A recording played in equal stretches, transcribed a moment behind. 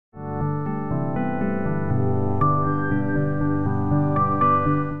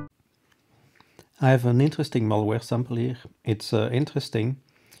I have an interesting malware sample here. It's interesting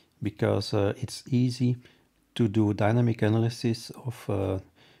because it's easy to do dynamic analysis of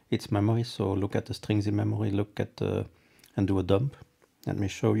its memory. So look at the strings in memory, look at and do a dump. Let me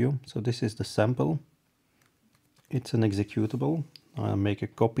show you. So this is the sample. It's an executable. I'll make a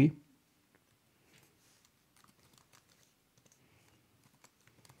copy.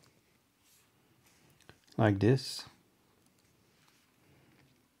 Like this.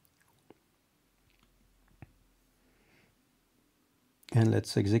 And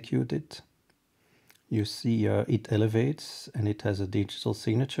let's execute it. You see it elevates and it has a digital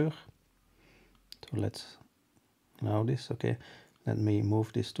signature. So let's allow this. Okay, let me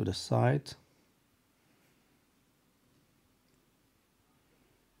move this to the side.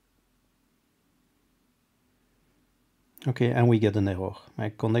 Okay, and we get an error, a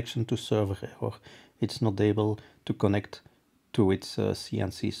connection to server error. It's not able to connect to its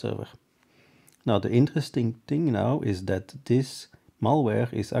CNC server. Now the interesting thing now is that this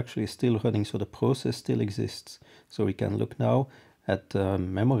malware is actually still running, so the process still exists. So we can look now at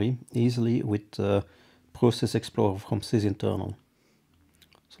memory easily with Process Explorer from sysinternal.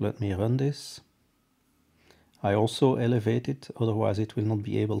 So let me run this. I also elevate it, otherwise it will not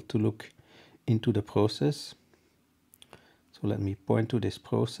be able to look into the process. So let me point to this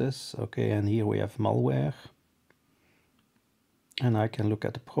process. Okay, and here we have malware. And I can look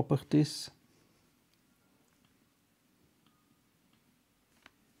at the properties.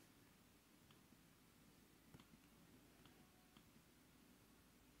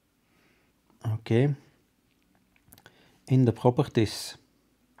 Okay. In the properties,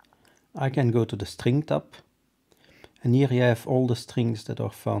 I can go to the string tab. And here you have all the strings that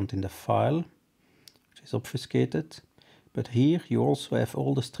are found in the file, which is obfuscated. But here you also have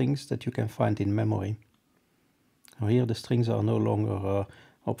all the strings that you can find in memory. Now here the strings are no longer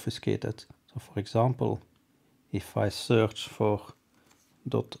obfuscated. So for example, if I search for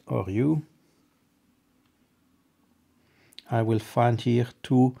 .ru, I will find here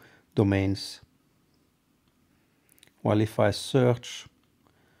 2 domains. While if I search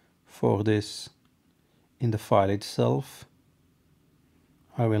for this in the file itself,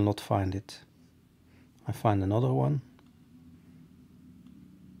 I will not find it. I find another one,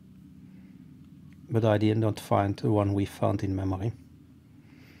 but I did not find the one we found in memory.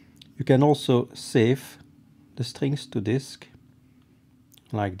 You can also save the strings to disk,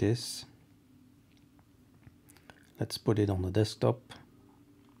 like this. Let's put it on the desktop.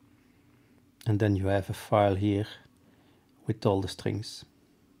 And then you have a file here with all the strings.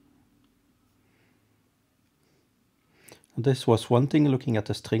 This was one thing, looking at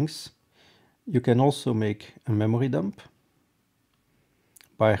the strings. You can also make a memory dump.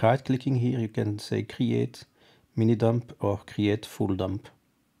 By right-clicking here, you can say create mini dump or create full dump.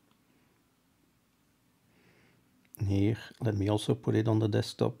 Here, let me also put it on the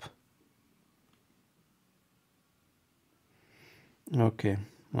desktop. Okay,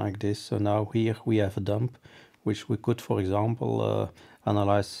 like this. So now here we have a dump, which we could, for example,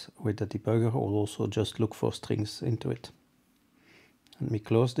 analyze with the debugger, or also just look for strings into it. Let me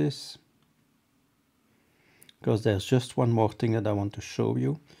close this, because there's just one more thing that I want to show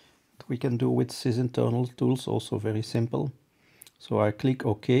you that we can do with sysinternal tools, also very simple. So I click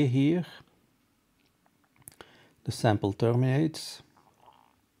OK here. The sample terminates.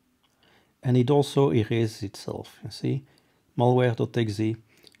 And it also erases itself. You see, malware.exe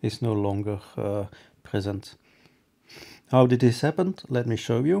is no longer present. How did this happen? Let me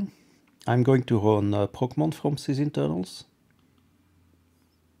show you. I'm going to run Procmon from sysinternals.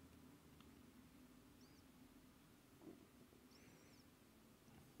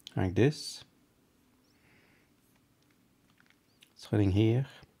 Like this. It's running here.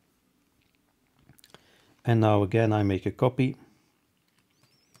 And now again I make a copy.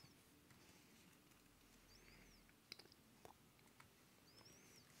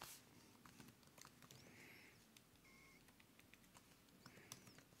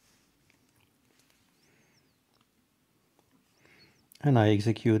 And I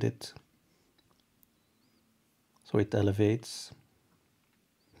execute it. So it elevates.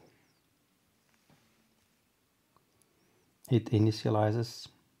 It initializes.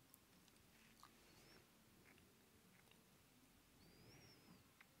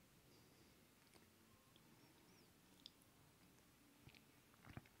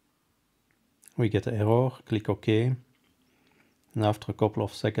 We get an error, click OK. And after a couple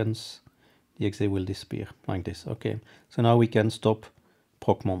of seconds, the exe will disappear, like this. Okay, so now we can stop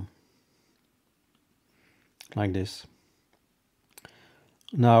Procmon. Like this.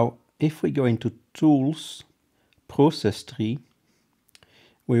 Now, if we go into Tools, Process Tree,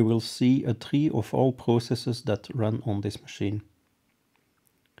 we will see a tree of all processes that run on this machine.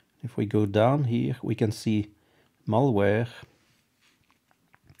 If we go down here, we can see malware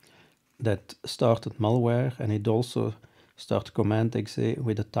that started malware, and it also started command.exe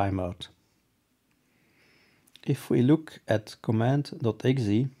with a timeout. If we look at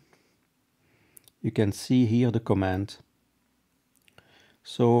command.exe, you can see here the command.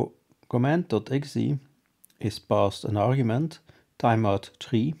 So command.exe is passed an argument,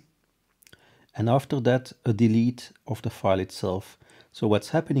 timeout3, and after that a delete of the file itself. So what's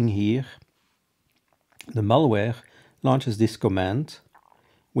happening here, the malware launches this command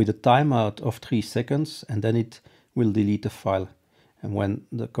with a timeout of 3 seconds, and then it will delete the file. And when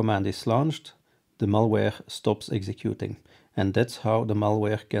the command is launched, the malware stops executing. And that's how the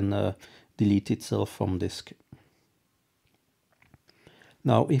malware can delete itself from disk.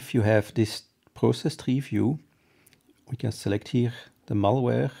 Now, if you have this process tree view, we can select here the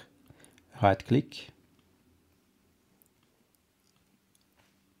malware, right click,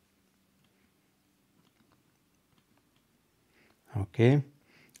 okay,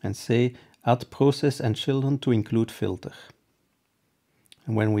 and say add process and children to include filter.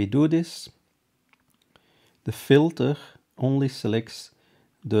 And when we do this, the filter only selects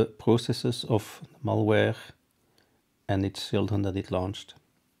the processes of malware and its children that it launched.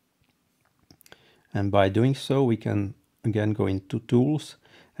 And by doing so, we can again go into tools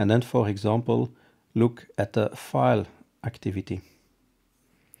and then, for example, look at the file activity.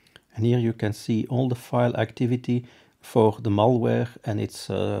 And here you can see all the file activity for the malware and its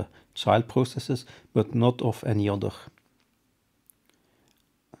child processes, but not of any other.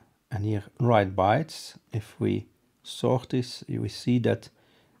 And here write bytes, if we sort this, you will see that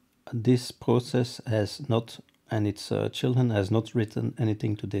this process has not, and its children has not written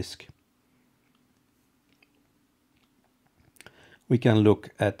anything to disk. We can look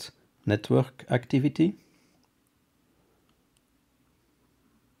at network activity.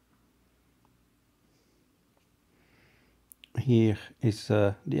 Here is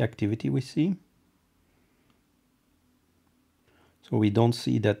the activity we see. So we don't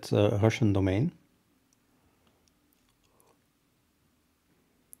see that Russian domain.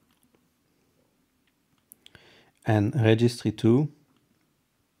 And registry 2,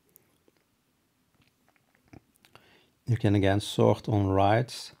 you can again sort on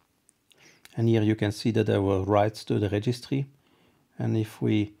writes. And here you can see that there were writes to the registry. And if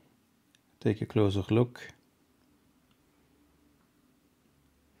we take a closer look,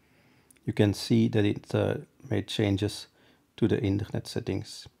 you can see that it made changes to the internet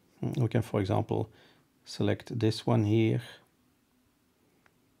settings. We can, for example, select this one here.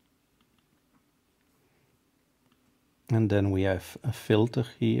 And then we have a filter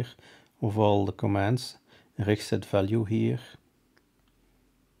here of all the commands, reset value here.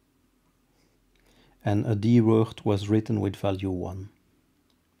 And a D word was written with value 1.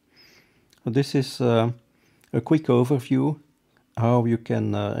 So this is a quick overview how you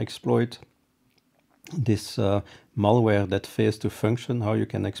can exploit this malware that fails to function, how you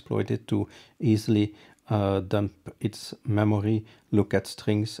can exploit it to easily dump its memory, look at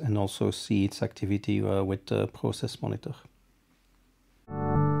strings, and also see its activity with the process monitor.